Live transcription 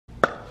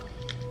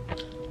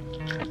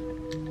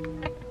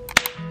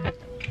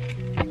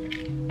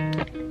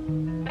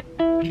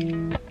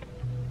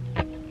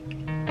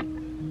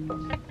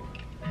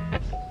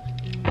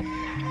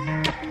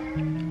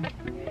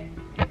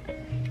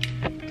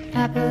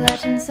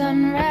Appalachian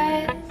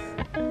sunrise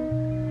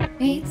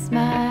meets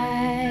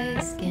my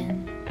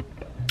skin.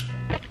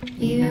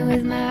 Even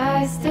with my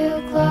eyes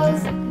still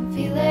closed, I can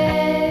feel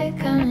it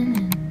coming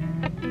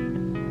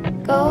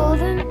in.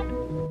 Golden,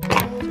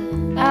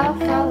 golden, I'll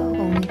follow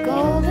only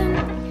golden,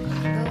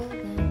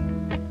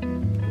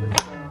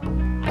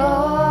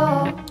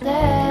 golden,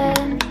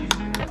 golden,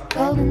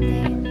 golden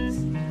things.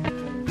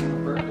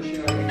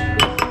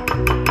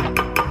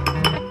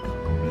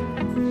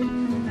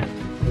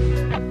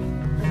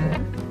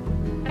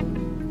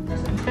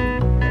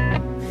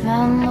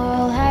 Mountain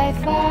laurel high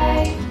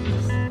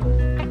fives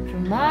for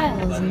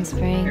miles in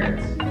spring.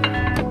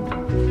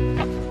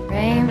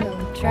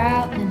 Rainbow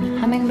trout and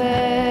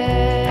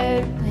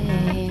hummingbird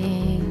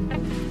wing.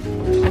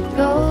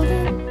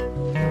 Golden,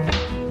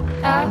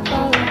 I'll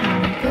follow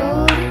him.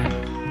 Golden,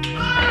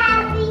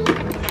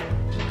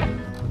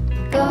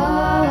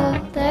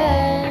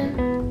 golden,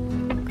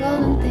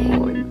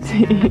 golden things.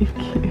 Thank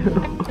you.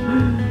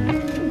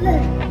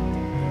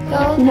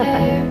 Gold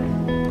hair,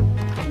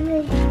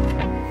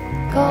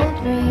 gold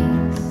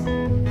rings,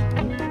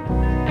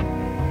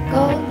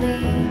 gold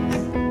leaves,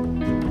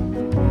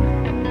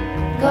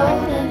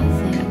 gold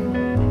anything,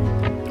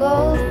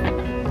 golden,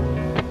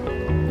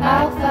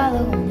 I'll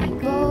follow only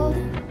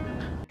golden.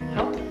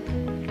 Help.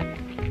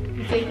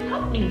 Say,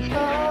 help me.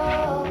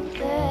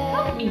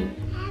 Help me.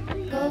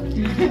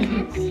 Golden,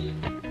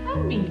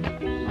 Help me.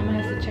 Mama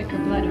has to check her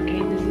blood,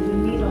 okay? This is a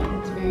needle.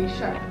 It's very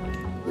sharp.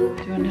 Do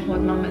you want to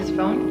hold Mama's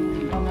phone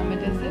while Mama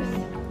does this?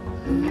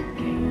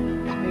 Okay.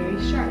 It's very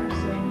sharp, so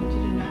I need you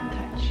to not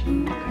touch.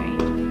 Okay.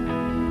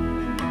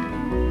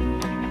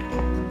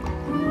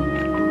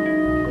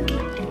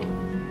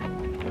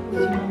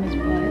 See Mama's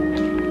blood.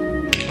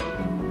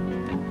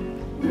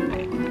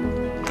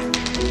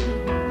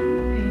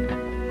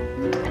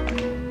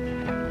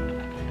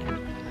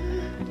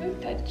 Don't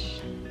touch.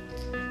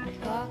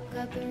 walk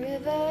up the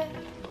river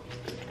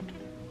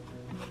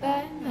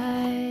by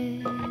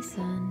my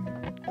son.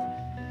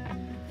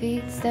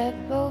 Feet step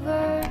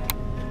over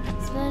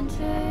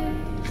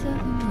splinters of the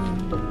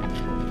moon.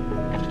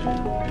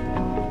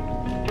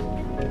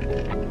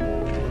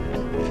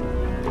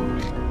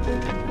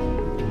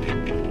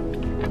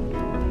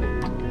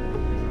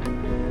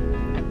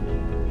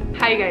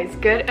 Hi guys,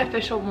 good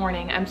official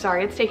morning. I'm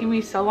sorry it's taken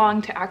me so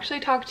long to actually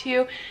talk to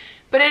you,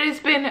 but it has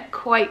been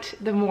quite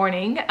the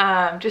morning.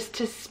 Just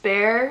to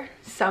spare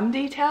some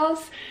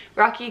details,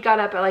 Rocky got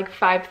up at like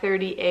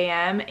 5:30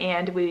 a.m.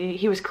 and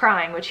he was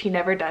crying, which he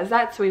never does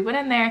that. So we went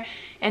in there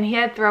and he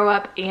had throw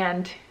up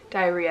and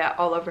diarrhea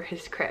all over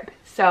his crib.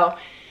 So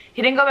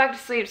he didn't go back to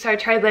sleep, so I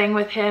tried laying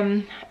with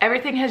him.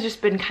 Everything has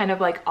just been kind of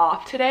like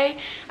off today.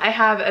 I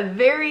have a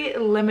very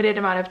limited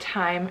amount of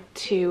time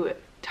to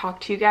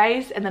talk to you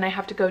guys, and then I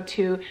have to go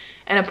to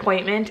an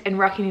appointment and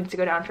Rocky needs to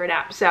go down for a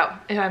nap. So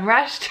if I'm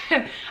rushed,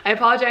 I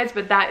apologize,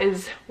 but that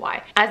is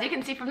why. As you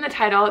can see from the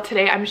title,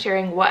 today I'm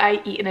sharing what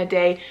I eat in a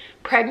day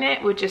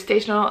pregnant with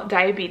gestational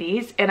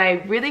diabetes, and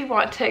I really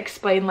want to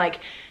explain like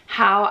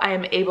how I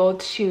am able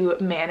to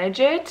manage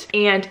it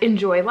and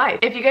enjoy life.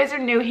 If you guys are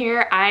new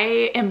here,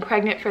 I am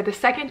pregnant for the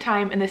second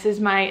time, and this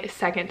is my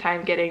second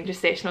time getting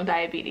gestational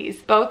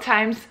diabetes. Both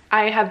times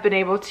I have been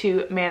able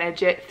to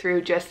manage it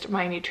through just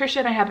my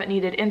nutrition. I haven't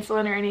needed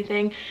insulin or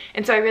anything.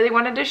 And so I really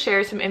wanted to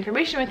share some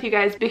information with you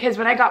guys, because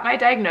when I got my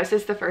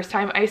diagnosis the first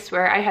time, I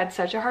swear I had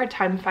such a hard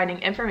time finding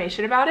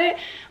information about it,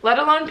 let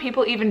alone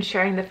people even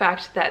sharing the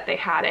fact that they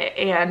had it.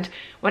 And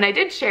when I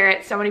did share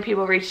it, so many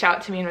people reached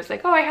out to me and was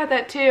like, oh, I had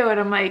that too. And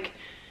I'm like,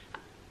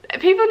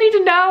 people need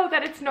to know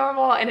that it's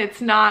normal and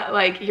it's not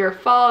like your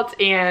fault.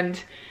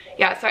 And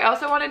yeah, so I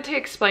also wanted to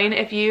explain,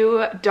 if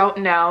you don't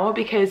know,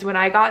 because when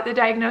I got the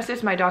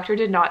diagnosis, my doctor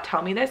did not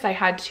tell me this. I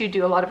had to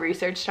do a lot of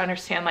research to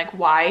understand like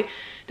why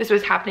this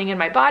was happening in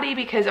my body,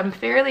 because I'm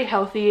fairly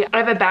healthy. I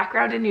have a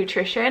background in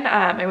nutrition.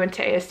 I went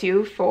to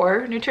ASU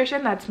for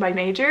nutrition, that's my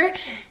major,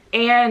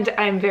 and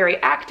I'm very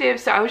active.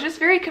 So I was just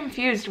very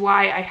confused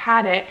why I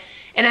had it.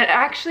 And it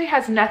actually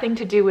has nothing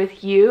to do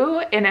with you,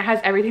 and it has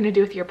everything to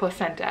do with your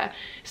placenta.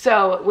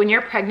 So when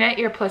you're pregnant,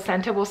 your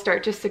placenta will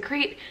start to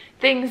secrete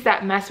things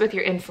that mess with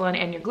your insulin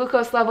and your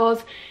glucose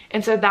levels.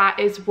 And so that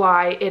is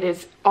why it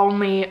is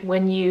only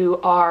when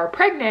you are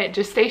pregnant,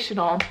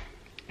 gestational,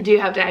 do you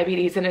have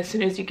diabetes, and as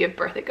soon as you give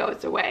birth, it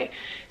goes away.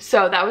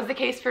 So that was the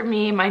case for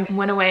me. Mine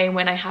went away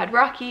when I had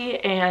Rocky,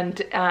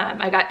 and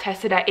I got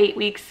tested at 8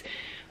 weeks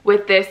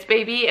with this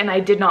baby, and I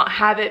did not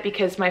have it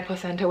because my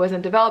placenta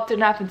wasn't developed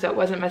enough, and so it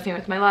wasn't messing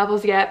with my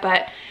levels yet.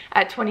 But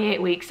at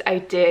 28 weeks I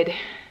did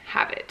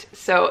have it.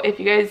 So if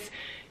you guys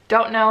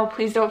don't know,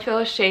 please don't feel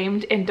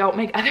ashamed, and don't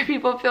make other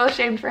people feel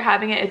ashamed for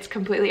having it. It's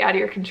completely out of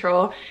your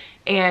control,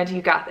 and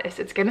you got this.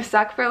 It's gonna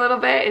suck for a little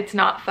bit. It's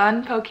not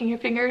fun poking your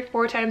finger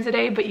 4 times a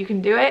day, but you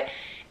can do it.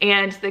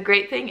 And the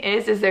great thing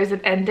is there's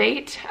an end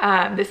date.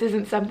 This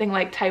isn't something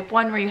like type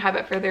 1 where you have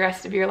it for the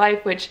rest of your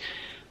life, which,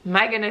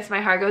 my goodness,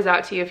 my heart goes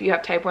out to you if you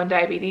have type 1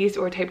 diabetes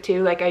or type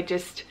 2. Like, I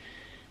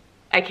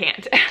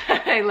can't.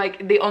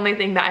 Like, the only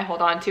thing that I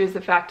hold on to is the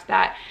fact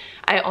that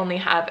I only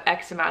have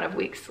X amount of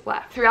weeks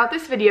left. Throughout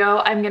this video,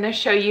 I'm gonna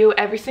show you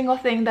every single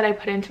thing that I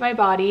put into my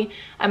body.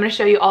 I'm gonna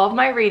show you all of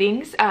my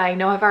readings. I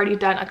know I've already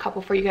done a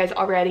couple for you guys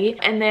already.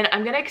 And then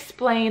I'm gonna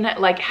explain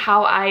like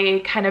how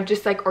I kind of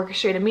just like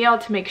orchestrate a meal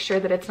to make sure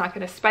that it's not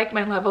gonna spike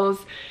my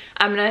levels.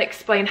 I'm gonna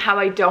explain how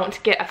I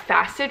don't get a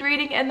fasted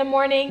reading in the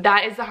morning.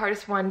 That is the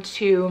hardest one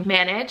to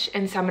manage,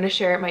 and so I'm gonna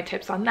share my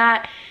tips on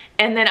that.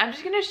 And then I'm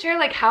just gonna share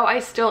like how I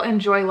still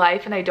enjoy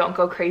life and I don't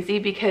go crazy,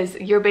 because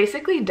you're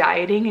basically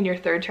dieting in your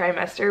 3rd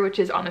trimester, which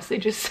is honestly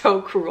just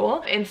so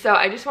cruel. And so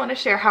I just wanna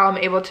share how I'm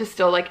able to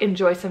still like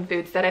enjoy some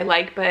foods that I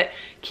like, but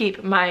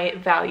keep my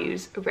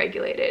values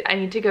regulated. I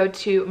need to go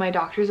to my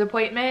doctor's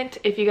appointment.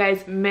 If you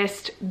guys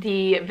missed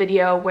the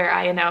video where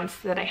I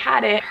announced that I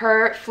had it,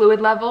 her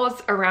fluid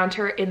levels around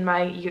her in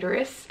my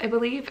uterus, I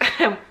believe,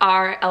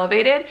 are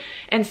elevated.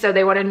 And so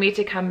they wanted me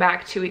to come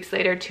back 2 weeks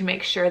later to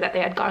make sure that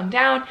they had gone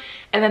down.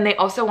 And then they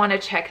also want to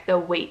check the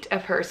weight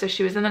of her. So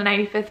she was in the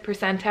 95th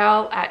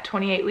percentile at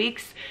 28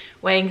 weeks,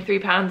 weighing 3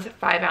 pounds,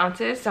 5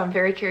 ounces. So I'm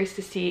very curious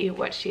to see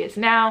what she is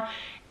now.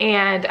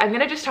 And I'm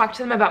gonna just talk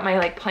to them about my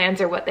like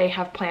plans or what they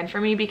have planned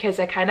for me, because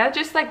I kind of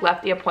just like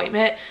left the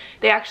appointment.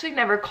 They actually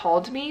never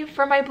called me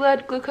for my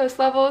blood glucose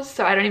levels,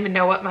 so I don't even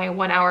know what my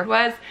 1 hour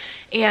was.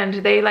 And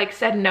they like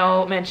said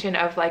no mention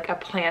of like a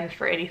plan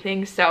for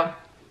anything. So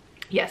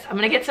yes, I'm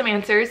gonna get some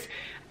answers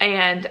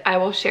and I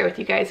will share with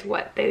you guys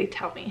what they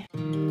tell me.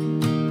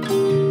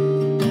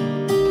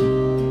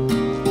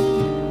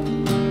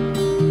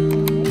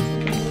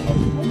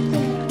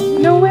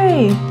 No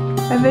way!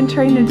 I've been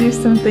trying to do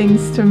some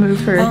things to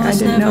move her. I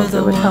didn't know if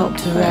it would help.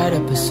 To write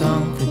up a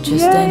song for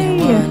just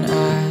anyone.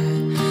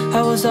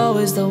 I was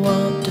always the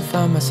one to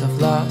find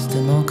myself lost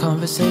in long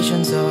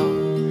conversations.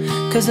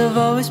 Cause I've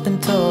always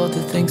been told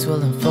that things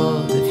will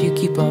unfold if you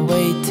keep on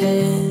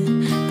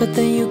waiting. But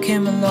then you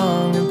came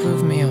along and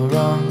proved me all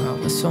wrong. I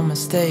was so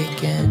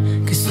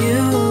mistaken. Cause you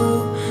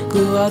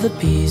glue all the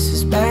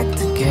pieces back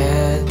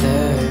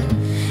together.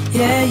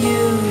 Yeah,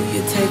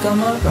 you take all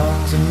my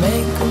wrongs and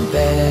make them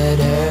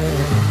better.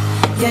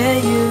 Yeah,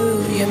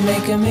 you're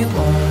making me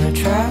wanna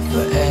try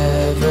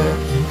forever.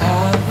 And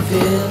I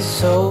feel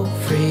so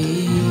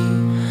free,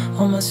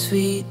 oh my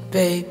sweet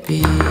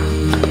baby.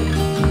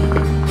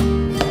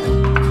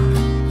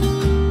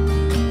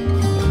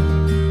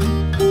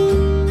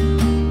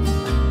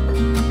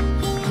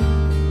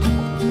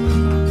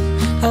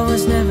 I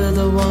was never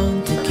the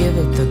one to give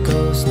up the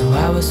ghost. No,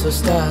 I was so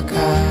stuck.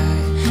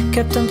 I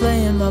kept on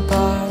playing my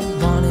part,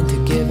 wanting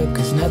to give up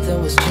cause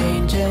nothing was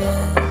changing.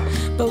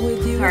 But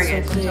with you, sorry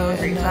guys, I'm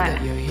totally but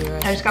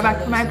I just got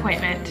back from my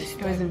appointment.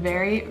 It was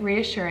very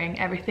reassuring.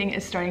 Everything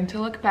is starting to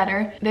look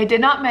better. They did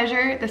not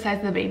measure the size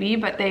of the baby,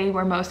 but they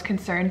were most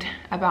concerned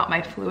about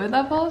my fluid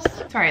levels.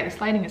 Sorry,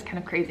 this lighting is kind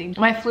of crazy.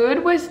 My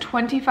fluid was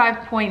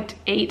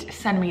 25.8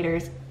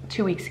 centimeters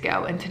 2 weeks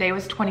ago, and today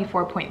was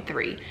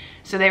 24.3.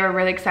 So they were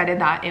really excited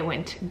that it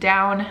went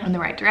down in the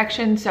right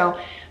direction. So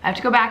I have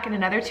to go back in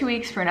another 2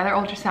 weeks for another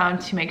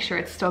ultrasound to make sure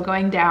it's still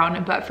going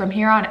down. But from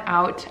here on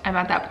out, I'm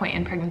at that point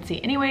in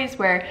pregnancy anyways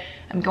where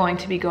I'm going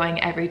to be going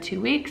every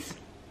 2 weeks.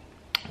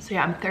 So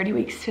yeah, I'm 30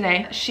 weeks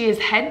today. She is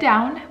head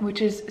down,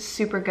 which is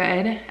super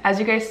good. As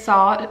you guys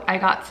saw, I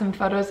got some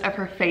photos of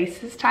her face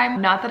this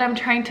time. Not that I'm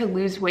trying to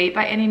lose weight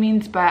by any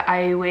means, but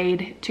I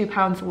weighed 2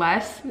 pounds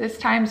less this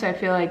time. So I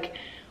feel like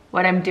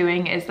what I'm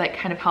doing is like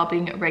kind of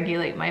helping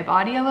regulate my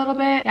body a little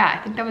bit. Yeah,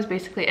 I think that was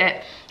basically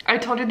it. I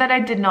told her that I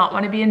did not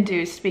want to be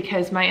induced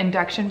because my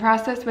induction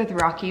process with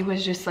Rocky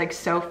was just like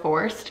so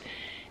forced.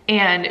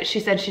 And she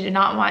said she did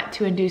not want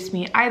to induce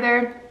me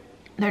either.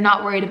 They're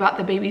not worried about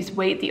the baby's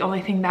weight. The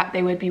only thing that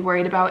they would be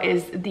worried about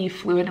is the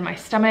fluid in my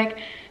stomach,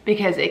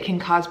 because it can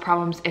cause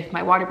problems if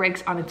my water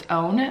breaks on its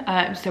own.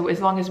 So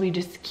as long as we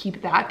just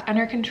keep that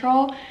under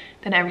control,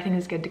 then everything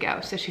is good to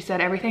go. So she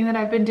said everything that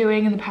I've been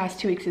doing in the past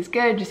 2 weeks is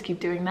good, just keep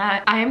doing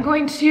that. I am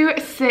going to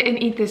sit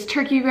and eat this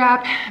turkey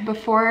wrap.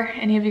 Before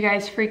any of you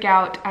guys freak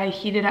out, I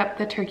heated up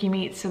the turkey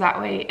meat so that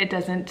way it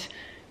doesn't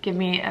give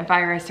me a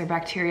virus or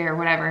bacteria or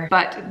whatever.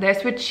 But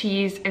this with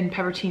cheese and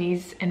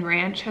pepperoncinis and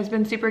ranch has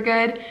been super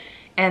good.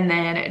 And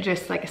then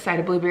just like a side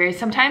of blueberries.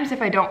 Sometimes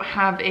if I don't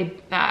have a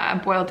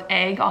boiled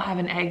egg, I'll have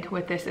an egg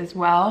with this as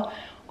well,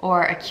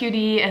 or a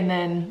cutie. And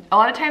then a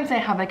lot of times I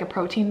have like a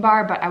protein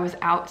bar, but I was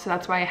out, so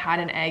that's why I had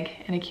an egg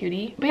and a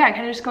cutie. But yeah, I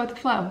kind of just go with the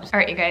flow. All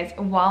right, you guys,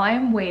 while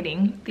I'm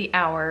waiting the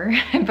hour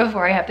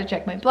before I have to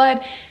check my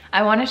blood,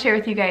 I want to share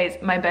with you guys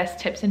my best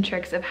tips and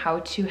tricks of how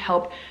to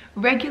help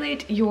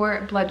regulate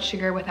your blood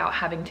sugar without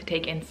having to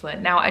take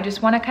insulin. Now, I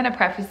just want to kind of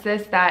preface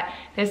this that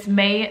this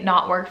may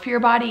not work for your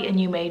body and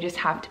you may just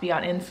have to be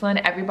on insulin.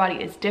 Everybody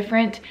is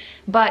different,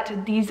 but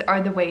these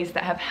are the ways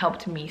that have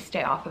helped me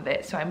stay off of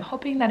it. So I'm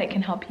hoping that it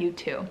can help you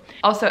too.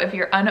 Also, if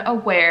you're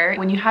unaware,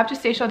 when you have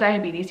gestational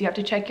diabetes, you have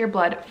to check your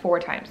blood 4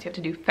 times. You have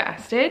to do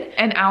fasted,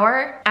 an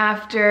hour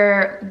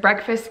after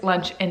breakfast,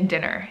 lunch, and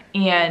dinner.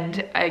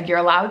 And you're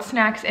allowed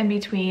snacks in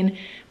between,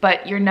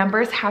 but your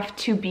numbers have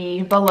to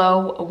be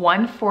below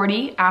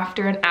 140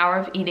 after an hour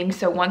of eating.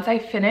 So once I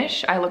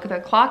finish, I look at the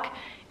clock,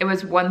 it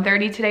was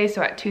 1:30 today,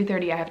 so at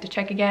 2:30 I have to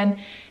check again.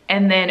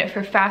 And then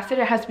for fasted,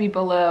 it has to be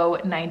below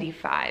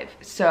 95.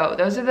 So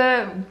those are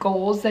the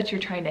goals that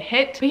you're trying to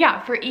hit. But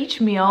yeah, for each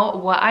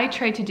meal, what I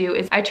try to do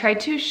is I try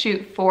to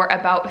shoot for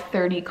about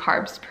 30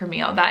 carbs per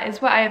meal. That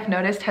is what I have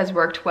noticed has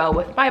worked well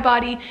with my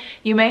body.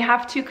 You may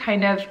have to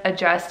kind of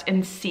adjust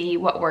and see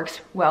what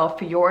works well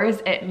for yours.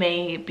 It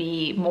may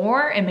be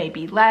more, it may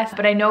be less,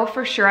 but I know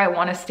for sure I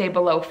want to stay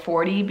below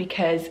 40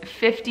 because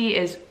 50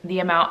 is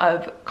the amount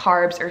of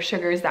carbs or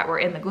sugars that were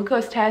in the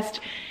glucose test.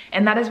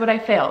 And that is what I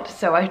failed.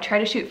 So I try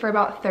to shoot for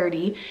about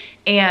 30.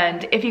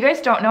 And if you guys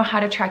don't know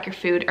how to track your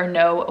food or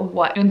know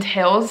what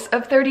entails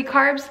of 30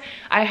 carbs,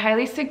 I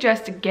highly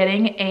suggest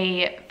getting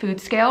a food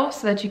scale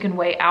so that you can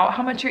weigh out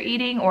how much you're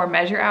eating or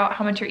measure out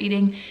how much you're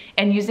eating,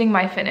 and using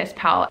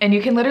MyFitnessPal. And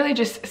you can literally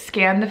just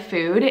scan the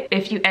food.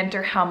 If you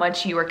enter how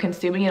much you are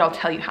consuming, it'll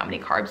tell you how many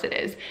carbs it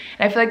is.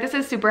 And I feel like this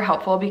is super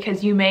helpful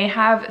because you may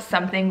have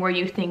something where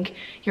you think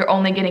you're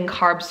only getting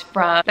carbs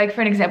from, like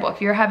for an example, if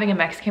you're having a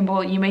Mexican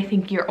bowl, you may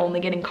think you're only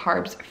getting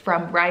carbs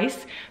from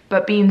rice,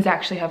 but beans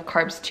actually have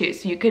carbs too.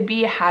 So you could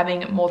be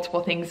having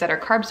multiple things that are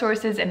carb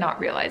sources and not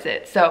realize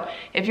it. So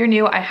if you're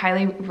new, I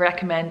highly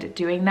recommend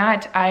doing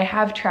that. I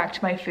have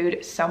tracked my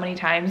food so many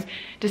times.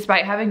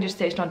 Despite having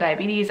gestational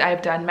diabetes,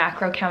 I've done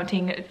macro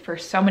counting for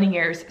so many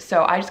years.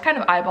 So I just kind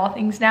of eyeball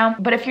things now.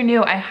 But if you're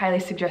new, I highly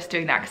suggest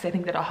doing that because I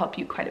think that'll help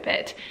you quite a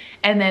bit.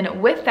 And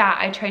then with that,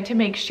 I try to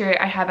make sure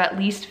I have at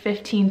least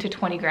 15 to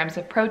 20 grams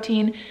of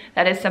protein.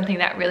 That is something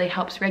that really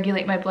helps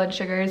regulate my blood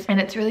sugars, and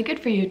it's really good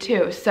for you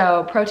too.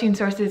 So protein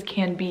sources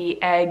can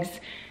be eggs,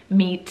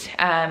 meat.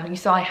 You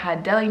saw I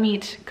had deli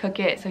meat, cook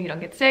it so you don't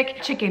get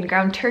sick. Chicken,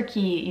 ground turkey,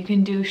 you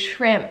can do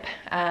shrimp,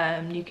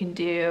 you can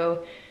do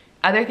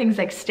other things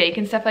like steak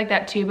and stuff like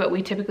that too, but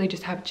we typically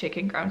just have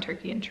chicken, ground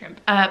turkey, and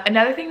shrimp.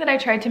 Another thing that I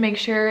try to make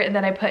sure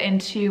that I put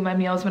into my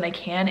meals when I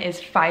can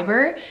is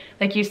fiber.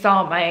 Like you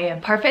saw, my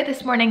parfait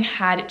this morning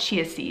had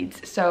chia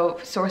seeds. So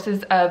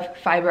sources of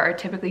fiber are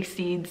typically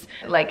seeds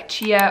like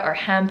chia or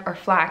hemp or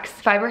flax.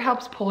 Fiber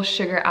helps pull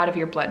sugar out of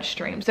your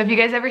bloodstream. So if you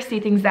guys ever see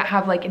things that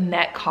have like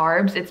net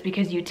carbs, it's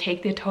because you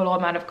take the total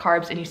amount of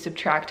carbs and you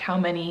subtract how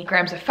many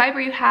grams of fiber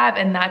you have,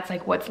 and that's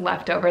like what's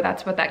left over.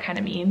 That's what that kind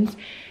of means.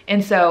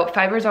 And so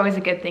fiber is always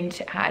a good thing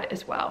to add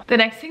as well. The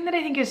next thing that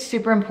I think is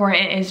super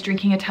important is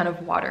drinking a ton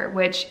of water,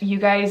 which you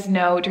guys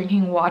know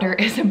drinking water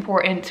is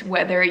important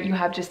whether you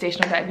have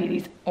gestational diabetes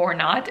or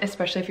not,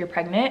 especially if you're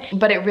pregnant.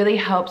 But it really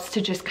helps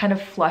to just kind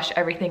of flush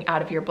everything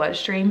out of your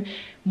bloodstream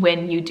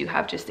when you do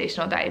have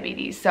gestational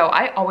diabetes. So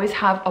I always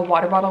have a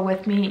water bottle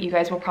with me. You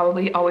guys will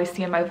probably always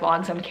see in my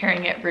vlogs, I'm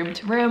carrying it room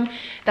to room.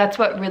 That's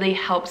what really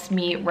helps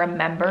me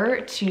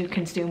remember to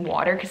consume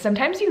water, because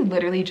sometimes you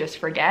literally just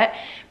forget.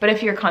 But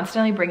if you're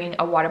constantly bringing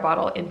a water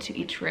bottle into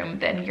each room,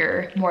 then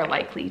you're more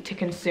likely to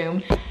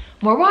consume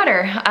more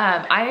water.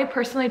 I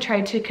personally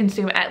try to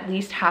consume at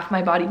least half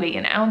my body weight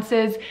in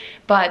ounces,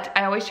 but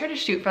I always try to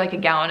shoot for like a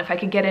gallon. If I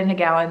could get in a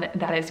gallon,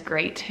 that is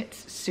great.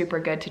 It's super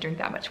good to drink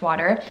that much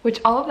water, which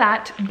all of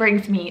that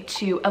brings me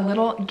to a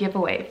little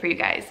giveaway for you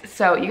guys.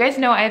 So you guys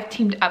know I have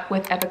teamed up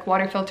with Epic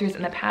water filters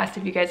in the past,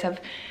 if you guys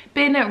have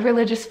been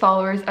religious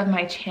followers of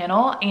my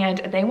channel, and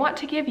they want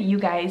to give you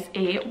guys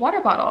a water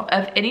bottle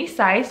of any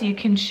size you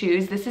can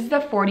choose. This is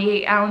the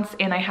 48 ounce,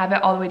 and I have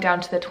it all the way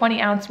down to the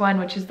 20 ounce one,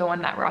 which is the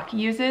one that Rocky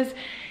uses.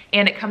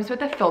 And it comes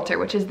with a filter,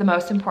 which is the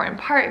most important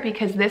part,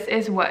 because this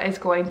is what is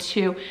going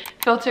to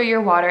filter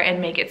your water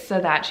and make it so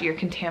that your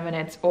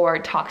contaminants or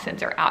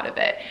toxins are out of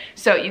it.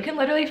 So you can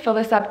literally fill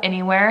this up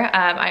anywhere.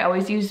 I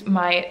always use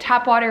my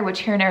tap water,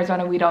 which here in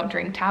Arizona, we don't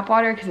drink tap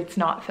water because it's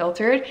not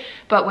filtered.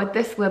 But with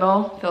this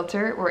little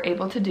filter, we're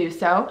able to do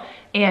so.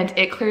 And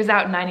it clears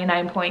out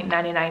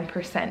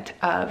 99.99%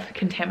 of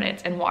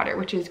contaminants in water,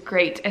 which is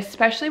great,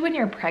 especially when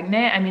you're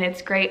pregnant. I mean,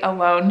 it's great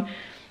alone,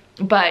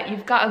 but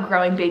you've got a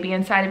growing baby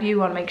inside of you. You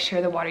want to make sure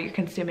the water you're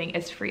consuming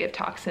is free of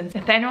toxins.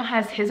 Nathaniel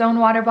has his own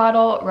water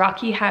bottle.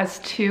 Rocky has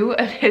 2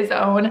 of his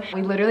own.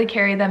 We literally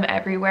carry them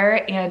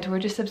everywhere, and we're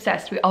just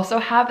obsessed. We also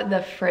have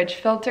the fridge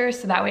filter,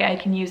 so that way I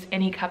can use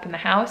any cup in the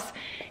house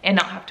and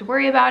not have to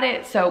worry about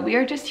it. So we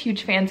are just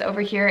huge fans over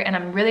here, and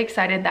I'm really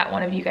excited that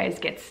one of you guys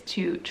gets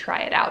to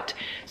try it out.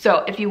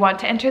 So if you want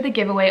to enter the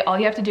giveaway, all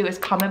you have to do is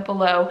comment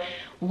below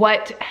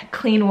what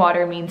clean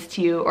water means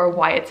to you or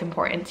why it's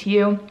important to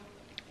you,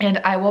 and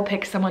I will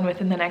pick someone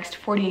within the next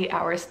 48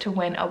 hours to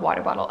win a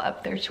water bottle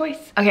of their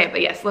choice. Okay,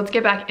 but yes, let's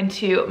get back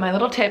into my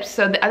little tips.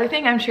 So the other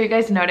thing I'm sure you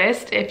guys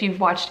noticed, if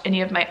you've watched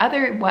any of my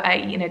other what I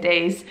eat in a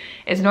days,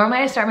 is normally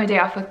I start my day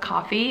off with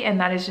coffee, and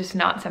that is just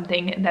not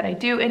something that I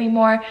do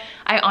anymore.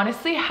 I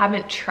honestly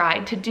haven't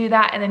tried to do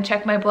that and then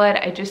check my blood.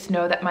 I just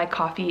know that my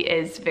coffee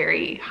is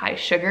very high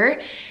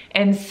sugar,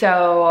 and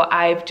so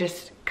I've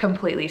just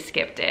completely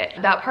skipped it.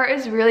 That part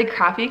is really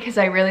crappy because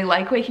I really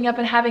like waking up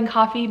and having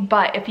coffee,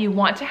 but if you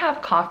want to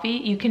have coffee,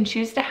 you can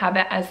choose to have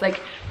it as like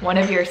one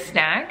of your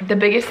snacks. The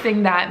biggest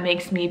thing that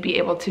makes me be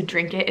able to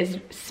drink it is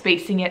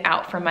spacing it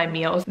out from my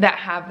meals that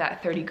have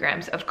that 30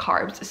 grams of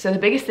carbs. So the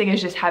biggest thing is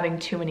just having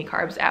too many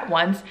carbs at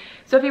once.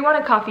 So if you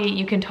want a coffee,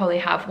 you can totally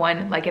have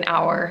one like an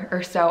hour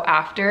or so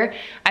after.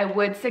 I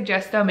would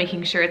suggest though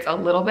making sure it's a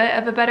little bit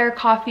of a better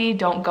coffee.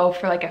 Don't go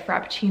for like a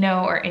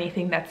frappuccino or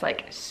anything that's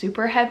like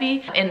super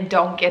heavy, and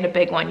don't get a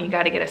big one. You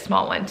got to get a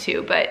small one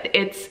too, but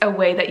it's a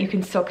way that you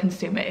can still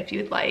consume it if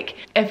you'd like.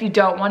 If you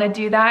don't want to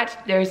do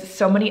that, there's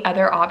so many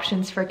other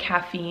options for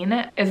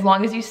caffeine. As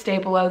long as you stay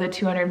below the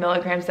 200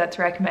 milligrams that's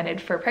recommended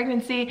for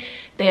pregnancy,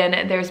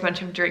 then there's a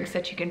bunch of drinks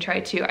that you can try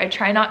too. I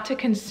try not to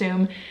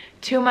consume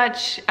too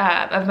much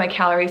of my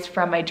calories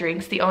from my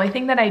drinks. The only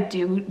thing that I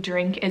do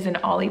drink is an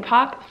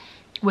Olipop,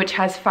 which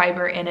has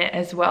fiber in it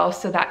as well,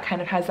 so that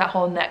kind of has that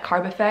whole net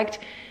carb effect.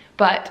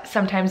 But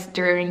sometimes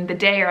during the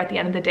day or at the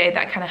end of the day,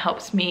 that kind of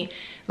helps me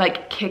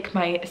like kick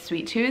my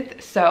sweet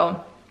tooth.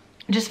 So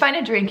just find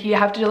a drink. You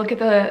have to look at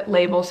the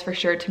labels for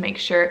sure to make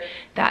sure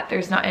that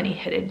there's not any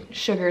hidden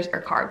sugars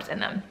or carbs in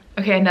them.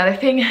 Okay, another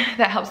thing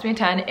that helps me a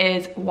ton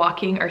is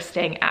walking or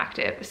staying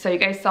active. So you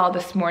guys saw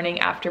this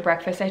morning after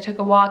breakfast, I took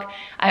a walk.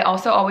 I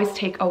also always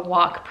take a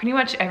walk pretty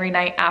much every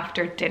night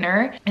after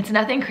dinner. It's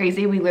nothing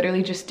crazy. We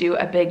literally just do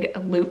a big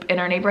loop in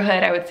our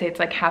neighborhood. I would say it's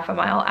like half a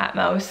mile at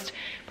most.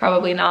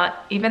 Probably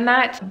not even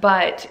that,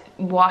 but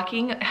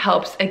walking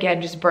helps,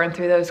 again, just burn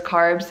through those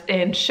carbs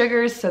and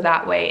sugars so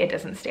that way it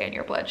doesn't stay in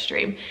your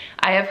bloodstream.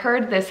 I have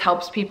heard this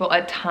helps people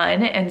a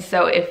ton, and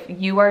so if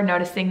you are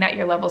noticing that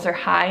your levels are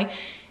high,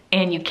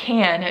 and you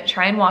can,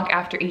 try and walk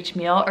after each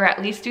meal, or at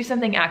least do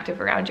something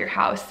active around your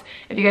house.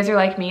 If you guys are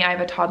like me, I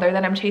have a toddler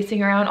that I'm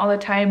chasing around all the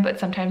time, but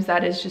sometimes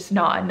that is just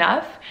not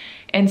enough.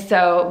 And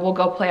so we'll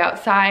go play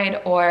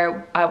outside,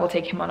 or I will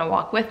take him on a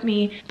walk with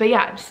me. But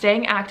yeah,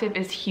 staying active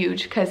is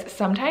huge, because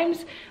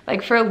sometimes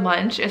like for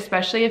lunch,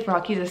 especially if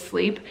Rocky's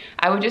asleep,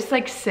 I would just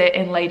like sit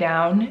and lay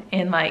down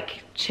and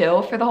like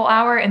chill for the whole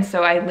hour. And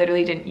so I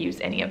literally didn't use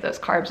any of those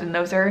carbs, and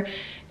those are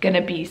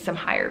gonna be some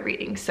higher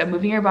readings. So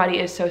moving your body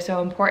is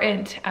so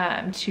important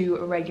to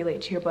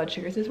regulate your blood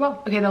sugars as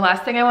well. Okay, the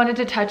last thing I wanted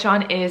to touch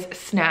on is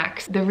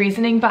snacks. The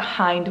reasoning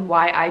behind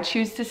why I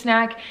choose to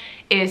snack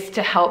is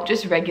to help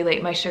just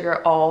regulate my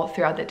sugar all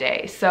throughout the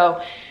day.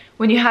 So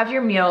when you have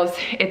your meals,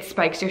 it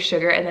spikes your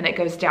sugar and then it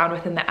goes down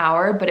within the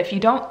hour. But if you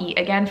don't eat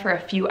again for a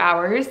few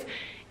hours,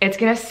 it's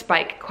gonna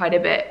spike quite a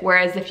bit.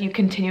 Whereas if you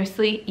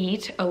continuously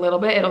eat a little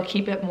bit, it'll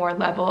keep it more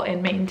level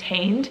and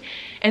maintained.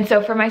 And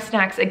so for my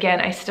snacks, again,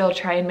 I still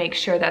try and make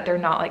sure that they're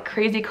not like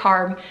crazy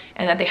carb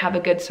and that they have a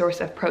good source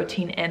of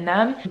protein in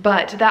them.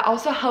 But that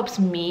also helps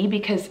me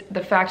because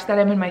the fact that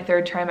I'm in my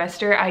 3rd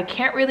trimester, I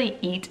can't really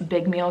eat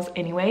big meals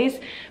anyways,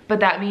 but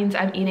that means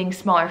I'm eating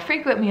smaller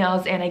frequent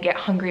meals and I get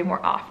hungry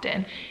more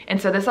often. And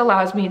so this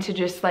allows me to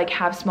just like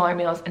have smaller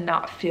meals and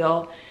not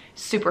feel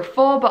super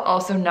full, but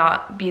also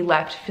not be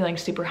left feeling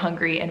super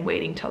hungry and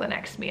waiting till the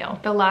next meal.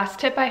 The last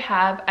tip I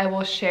have, I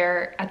will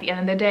share at the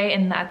end of the day,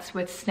 and that's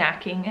with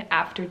snacking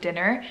after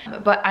dinner.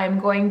 But I'm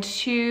going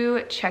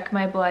to check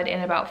my blood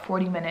in about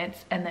 40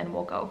 minutes and then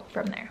we'll go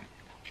from there.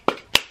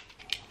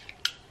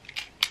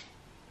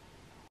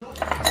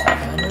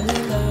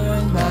 Finally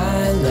learned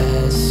my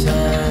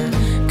lesson,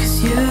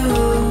 'cause you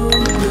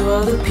glue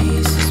all the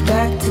pieces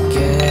back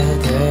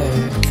together.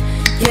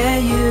 Yeah,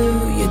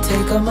 you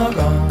take all my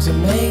wrongs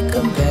and make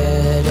them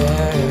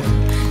better.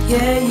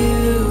 Yeah,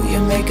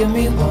 you're making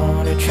me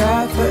wanna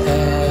try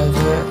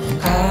forever.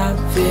 And I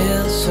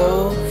feel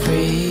so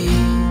free,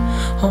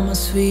 oh my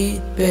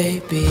sweet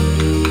baby.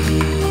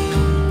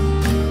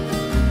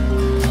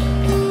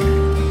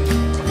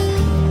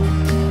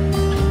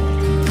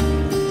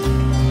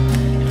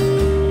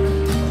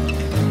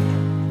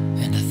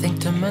 And I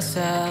think to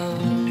myself,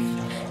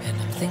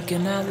 and I'm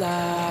thinking out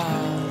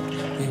loud,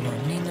 we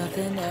won't need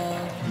nothing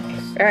else.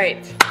 All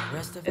right,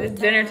 it's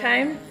dinner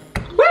time.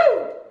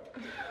 Woo!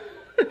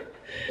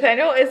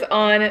 Daniel is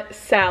on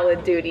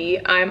salad duty.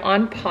 I'm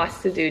on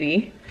pasta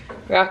duty.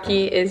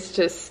 Rocky is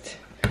just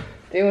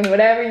doing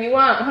whatever you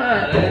want,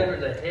 huh? Whatever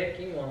the heck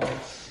he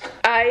wants.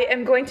 I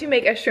am going to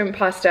make a shrimp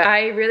pasta.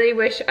 I really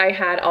wish I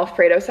had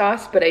Alfredo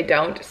sauce, but I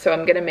don't. So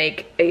I'm gonna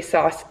make a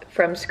sauce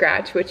from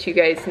scratch, which you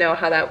guys know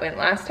how that went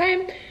last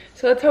time.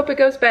 So let's hope it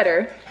goes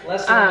better.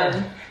 Less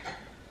lemon.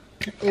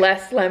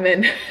 Less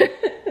lemon.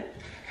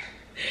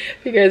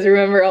 If you guys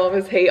remember all of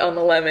his hate on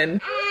the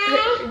lemon.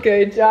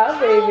 Good job,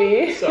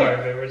 baby. Sorry,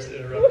 babe, we're just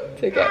interrupting.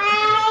 It's okay.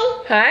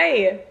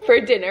 Hi. For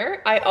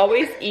dinner, I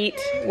always eat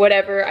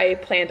whatever I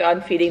planned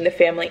on feeding the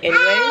family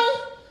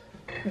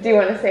anyways. Do you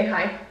want to say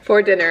hi?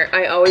 For dinner,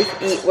 I always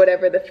eat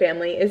whatever the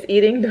family is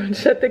eating. Don't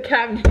shut the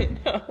cabinet,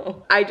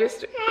 no. I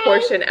just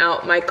portion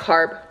out my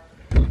carb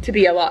to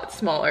be a lot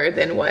smaller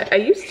than what I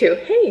used to.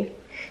 Hey.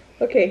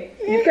 Okay,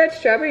 you've got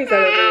strawberries all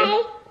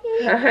over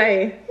you.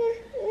 Hi.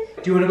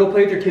 Do you want to go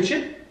play with your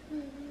kitchen?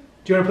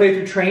 Do you want to play with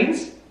your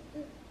trains?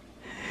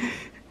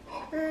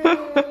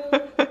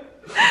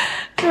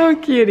 Oh,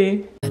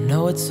 cutie. I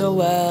know it so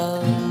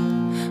well.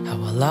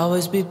 I'll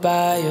always be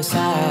by your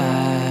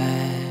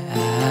side.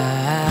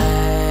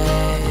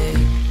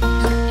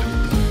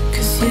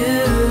 'Cause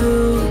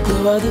you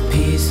glue all the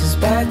pieces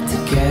back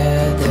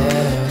together.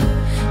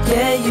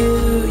 Yeah,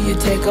 you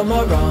take all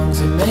my wrongs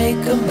and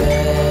make them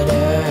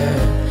better.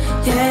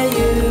 Yeah,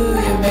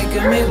 you're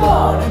making me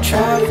wanna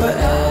try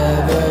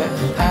forever.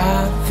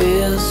 I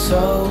feel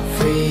so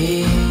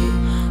free,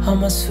 oh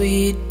my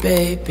sweet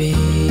baby.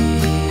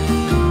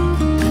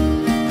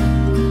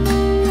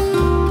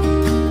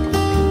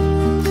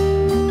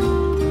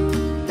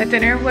 The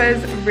dinner was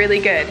really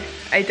good.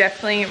 I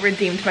definitely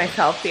redeemed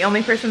myself. The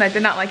only person that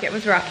did not like it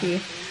was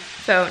Rocky.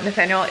 So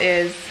Nathaniel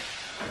is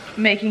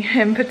making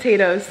him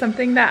potatoes,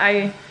 something that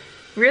I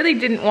really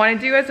didn't want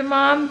to do as a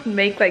mom,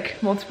 make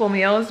like multiple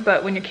meals,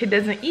 but when your kid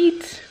doesn't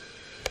eat,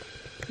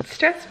 it's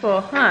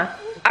stressful, huh?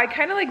 I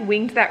kind of like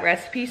winged that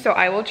recipe, so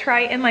I will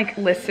try and like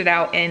list it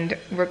out and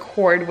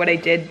record what I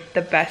did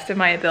the best of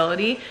my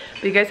ability,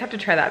 but you guys have to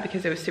try that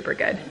because it was super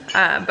good.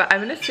 But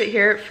I'm gonna sit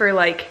here for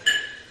like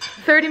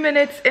 30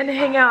 minutes and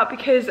hang out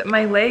because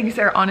my legs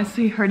are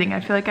honestly hurting. I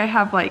feel like I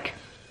have like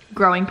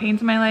growing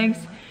pains in my legs.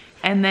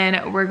 And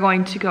then we're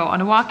going to go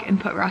on a walk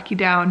and put Rocky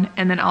down,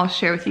 and then I'll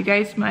share with you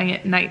guys my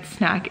night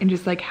snack and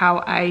just like how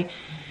I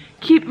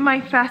keep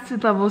my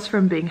fasted levels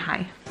from being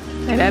high.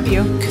 I love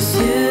you. 'Cause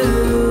you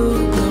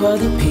glue all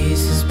the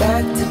pieces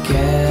back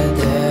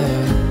together.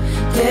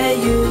 Yeah,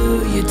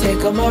 you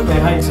take all my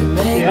wrongs and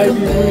make them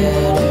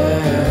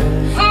better.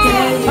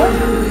 Yeah,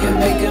 you're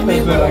making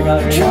me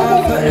wanna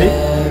try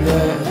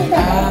forever.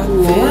 I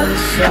feel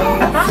so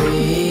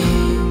free,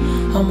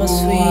 oh my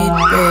sweet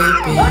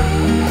baby.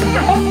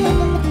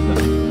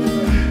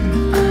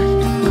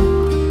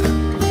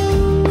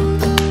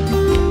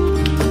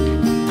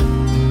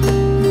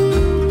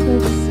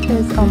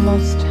 This is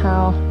almost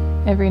how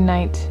every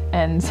night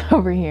ends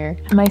over here.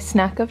 My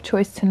snack of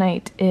choice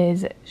tonight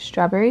is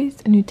strawberries,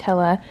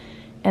 Nutella,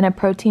 and a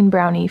protein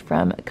brownie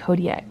from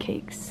Kodiak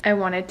Cakes. I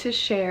wanted to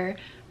share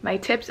my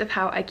tips of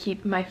how I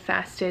keep my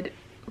fasted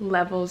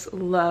levels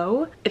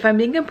low. If I'm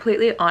being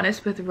completely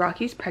honest, with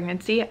Rocky's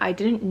pregnancy, I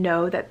didn't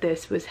know that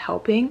this was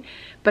helping,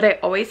 but I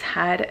always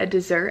had a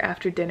dessert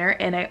after dinner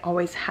and I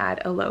always had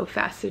a low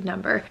fasted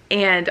number.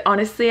 And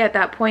honestly, at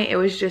that point, it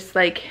was just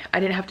like, I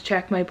didn't have to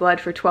check my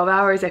blood for 12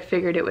 hours. I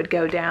figured it would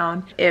go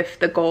down if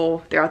the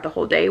goal throughout the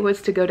whole day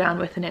was to go down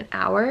within an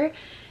hour.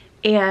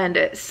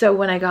 And so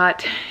when I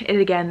got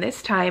it again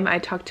this time, I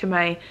talked to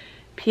my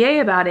PA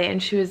about it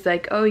and she was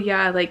like, oh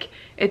yeah, like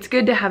it's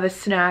good to have a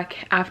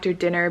snack after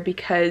dinner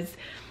because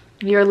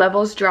your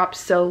levels drop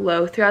so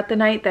low throughout the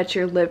night that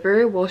your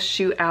liver will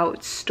shoot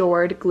out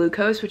stored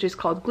glucose, which is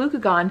called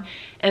glucagon,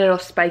 and it'll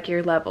spike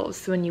your levels.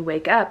 So when you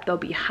wake up, they'll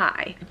be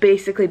high,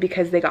 basically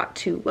because they got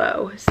too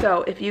low.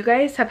 So if you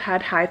guys have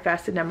had high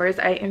fasted numbers,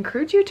 I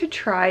encourage you to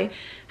try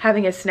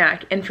having a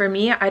snack. And for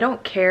me, I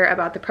don't care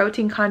about the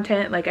protein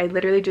content. Like I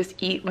literally just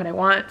eat what I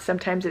want.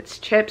 Sometimes it's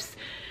chips,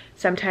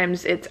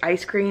 sometimes it's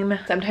ice cream,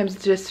 sometimes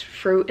it's just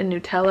fruit and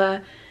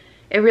Nutella.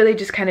 It really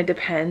just kind of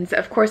depends.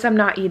 Of course, I'm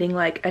not eating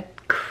like a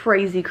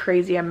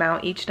crazy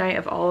amount each night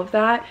of all of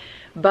that,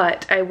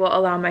 but I will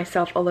allow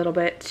myself a little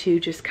bit to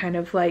just kind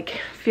of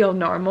like feel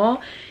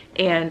normal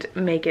and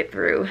make it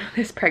through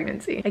this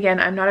pregnancy. Again,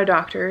 I'm not a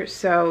doctor,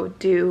 so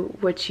do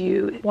what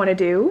you want to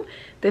do.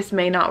 This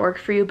may not work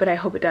for you, but I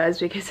hope it does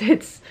because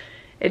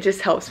it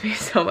just helps me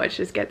so much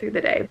just get through the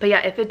day. But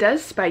yeah, if it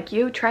does spike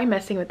you, try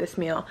messing with this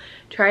meal.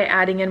 Try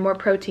adding in more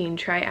protein,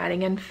 try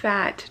adding in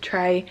fat,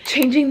 try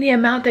changing the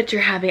amount that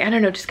you're having. I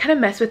don't know, just kind of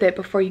mess with it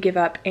before you give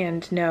up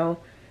and know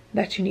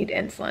that you need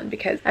insulin,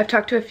 because I've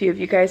talked to a few of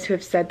you guys who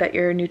have said that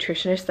your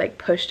nutritionist like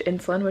pushed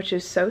insulin, which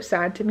is so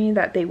sad to me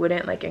that they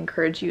wouldn't like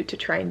encourage you to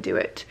try and do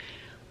it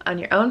on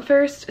your own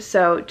first.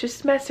 So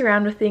just mess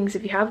around with things.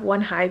 If you have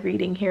one high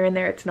reading here and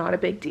there, it's not a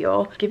big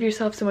deal. Give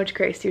yourself so much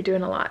grace. You're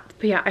doing a lot.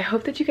 But yeah, I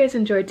hope that you guys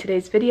enjoyed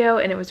today's video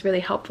and it was really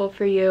helpful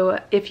for you.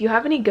 If you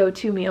have any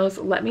go-to meals,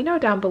 let me know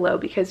down below,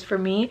 because for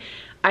me,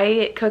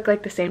 I cook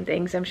like the same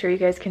things. I'm sure you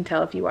guys can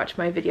tell if you watch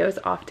my videos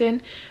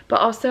often,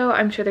 but also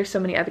I'm sure there's so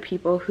many other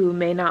people who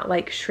may not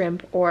like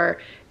shrimp or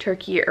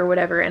turkey or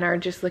whatever and are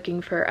just looking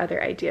for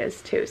other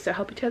ideas too. So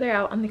help each other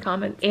out on the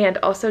comments. And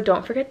also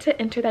don't forget to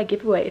enter that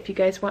giveaway if you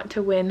guys want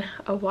to win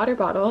a water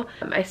bottle.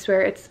 I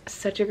swear it's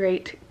such a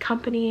great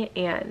company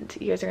and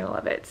you guys are gonna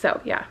love it.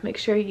 So yeah, make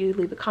sure you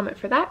leave a comment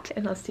for that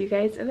and I'll see you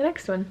guys in the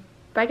next one.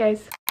 Bye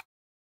guys.